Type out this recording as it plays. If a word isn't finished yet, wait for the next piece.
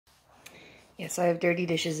Yes, I have dirty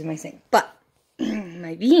dishes in my sink, but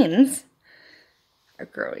my beans are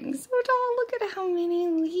growing so tall. Look at how many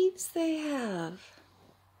leaves they have.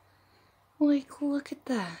 Like, look at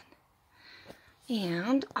that.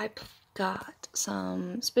 And I got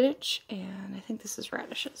some spinach, and I think this is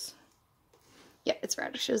radishes. Yeah, it's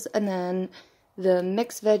radishes. And then the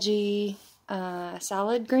mixed veggie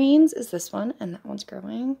salad greens is this one, and that one's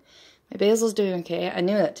growing. My basil's doing okay. I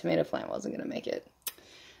knew that tomato plant wasn't going to make it.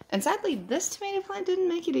 And sadly, this tomato plant didn't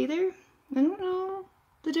make it either. I don't know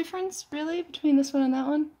the difference, really, between this one and that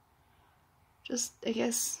one. Just, I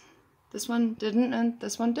guess, this one didn't, and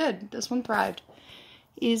this one did. This one thrived.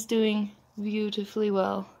 He's doing beautifully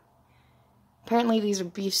well. Apparently, these are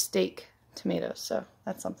beefsteak tomatoes, so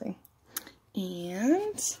that's something.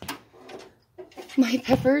 And my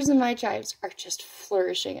peppers and my chives are just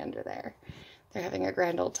flourishing under there. They're having a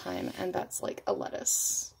grand old time, and that's like a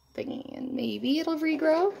lettuce thingy, and maybe it'll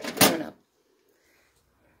regrow? I don't know.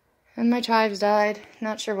 And my chives died.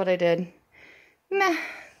 Not sure what I did. Meh.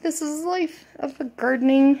 This is life of a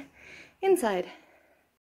gardening inside.